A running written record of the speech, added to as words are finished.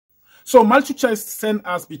So multi-choice send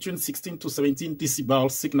us between 16 to 17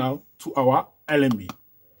 decibel signal to our LNB.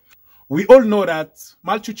 We all know that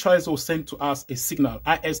multi-choice will send to us a signal,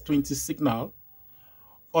 IS20 signal,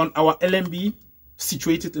 on our LNB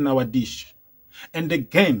situated in our dish. And the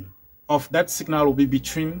gain of that signal will be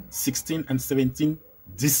between 16 and 17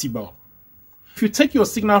 decibel. If you take your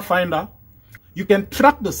signal finder, you can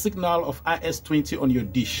track the signal of IS20 on your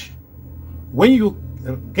dish. When you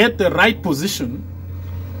get the right position,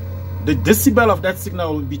 the decibel of that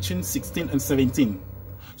signal will be between 16 and 17.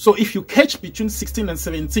 So if you catch between 16 and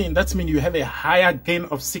 17, that means you have a higher gain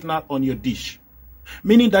of signal on your dish,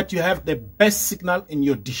 meaning that you have the best signal in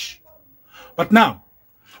your dish. But now,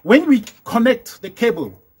 when we connect the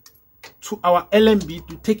cable to our LNB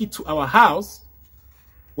to take it to our house,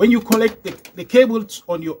 when you connect the cable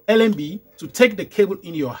on your LNB to take the cable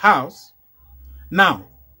in your house, now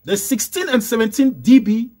the 16 and 17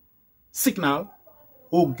 dB signal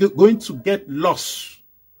will going to get lost.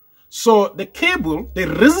 So the cable, the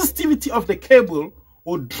resistivity of the cable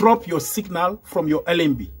will drop your signal from your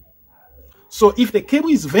LNB. So if the cable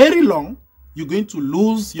is very long, you're going to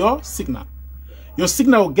lose your signal. Your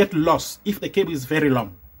signal will get lost if the cable is very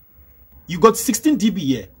long. You got 16 dB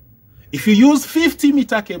here. If you use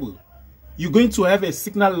 50-meter cable, you're going to have a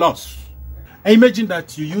signal loss. Imagine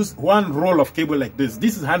that you use one roll of cable like this.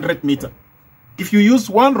 This is 100 meter. If you use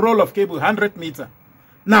one roll of cable, 100 meter.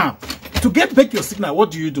 Now, to get back your signal,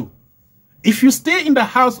 what do? If you stay in the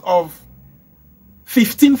house of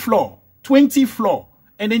 15 floor, 20 floor,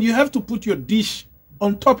 and then you have to put your dish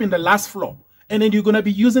on top in the last floor, and then you're going to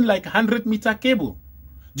be using like 100-meter cable,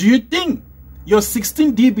 do you think your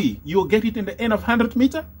 16 dB, you'll get it in the end of 100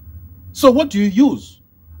 meter? So what do you use?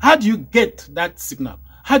 How do you get that signal?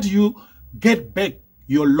 How do you get back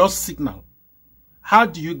your lost signal? How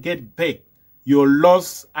do you get back your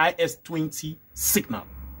lost IS20 signal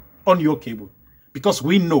on your cable? Because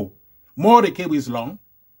we know more the cable is long,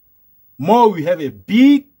 more we have a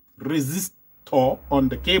big resistor on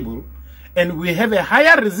the cable, and we have a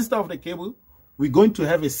higher resistor of the cable, we're going to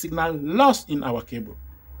have a signal lost in our cable.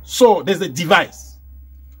 So there's a device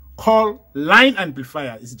called line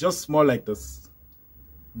amplifier. It's just small like this.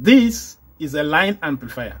 This is a line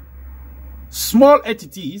amplifier. Small as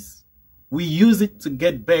it is, we use it to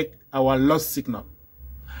get back our lost signal.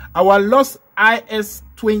 Our lost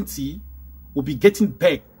IS20 will be getting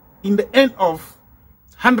back in the end of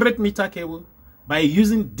 100-meter cable by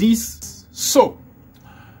using this. So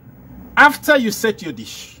after you set your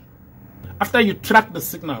dish, after you track the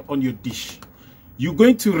signal on your dish, you're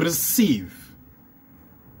going to receive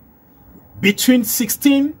between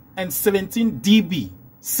 16 and 17 dB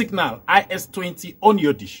signal IS20 on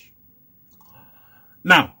your dish.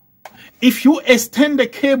 Now, if you extend the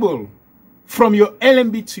cable from your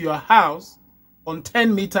LNB to your house on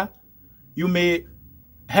 10 meter, you may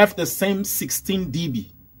have the same 16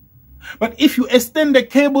 dB. But if you extend the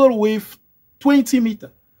cable with 20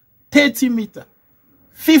 meter, 30 meter,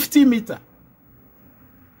 50 meter,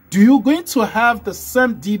 do you going to have the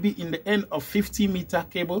same dB in the end of 50-meter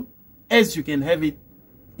cable as you can have it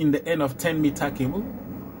in the end of 10-meter cable?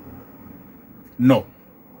 No.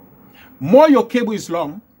 More your cable is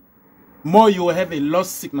long, more you will have a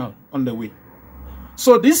lost signal on the way.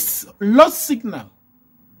 So this lost signal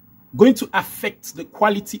going to affect the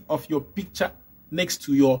quality of your picture next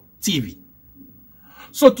to your TV.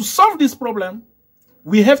 So to solve this problem,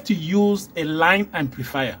 we have to use a line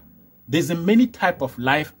amplifier. There's a many type of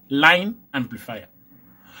line amplifier.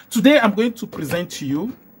 Today I'm going to present to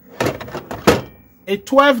you a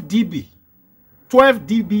 12 dB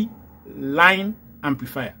line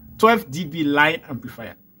amplifier. 12 dB line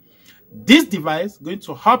amplifier. This device is going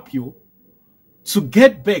to help you to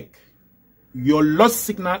get back your lost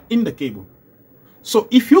signal in the cable. So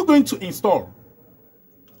if you're going to install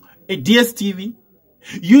a DSTV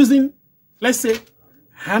using, let's say,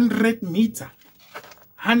 100-meter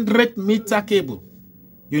cable,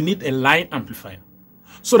 you need a line amplifier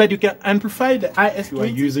so that you can amplify the IS. You are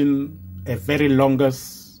using a very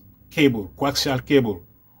longest cable, coaxial cable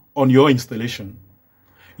on your installation.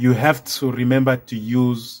 You have to remember to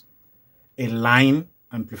use a line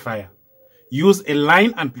amplifier. Use a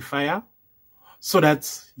line amplifier so that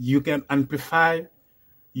you can amplify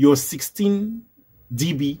your 16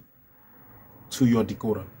 dB to your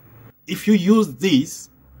decoder. If you use this,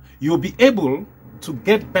 you'll be able to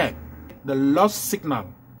get back the lost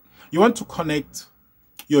signal. You want to connect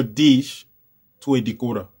your dish to a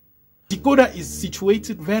decoder. Decoder is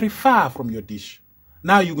situated very far from your dish.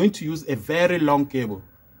 Now you're going to use a very long cable.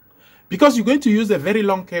 Because you're going to use a very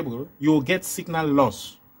long cable, you'll get signal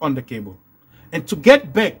loss on the cable. And to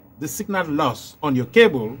get back the signal loss on your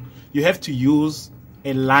cable, you have to use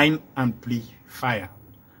a line amplifier.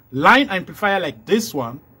 Line amplifier like this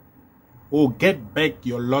one will get back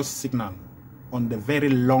your lost signal on the very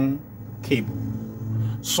long cable.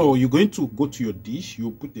 So you're going to go to your dish,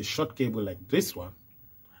 you put a short cable like this one,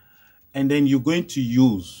 and then you're going to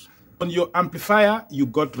use, on your amplifier, you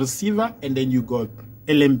got receiver, and then you got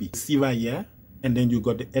LNB. Receiver here, and then you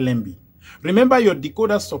got the LNB. Remember, your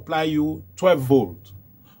decoder supply you 12 volt.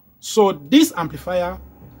 So this amplifier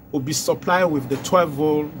will be supplied with the 12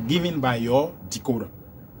 volt given by your decoder.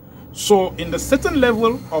 So in the certain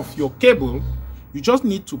level of your cable, you just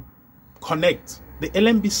need to connect the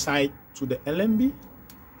LNB side to the LNB.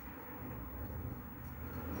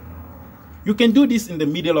 You can do this in the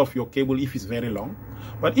middle of your cable if it's very long,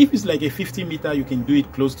 but if it's like a 50 meter, you can do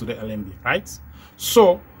it close to the LNB, right?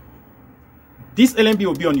 So this LNB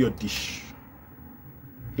will be on your dish.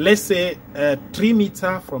 Let's say 3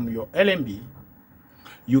 meters from your LNB,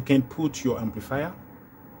 you can put your amplifier,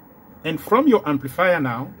 and from your amplifier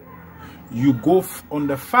now, you go on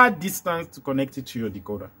the far distance to connect it to your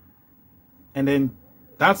decoder, and then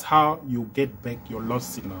that's how you get back your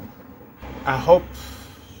lost signal. I hope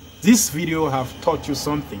this video have taught you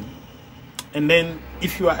something, and then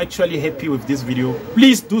if you are actually happy with this video,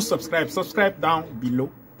 please do subscribe down below.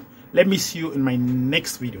 Let me see you in my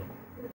next video.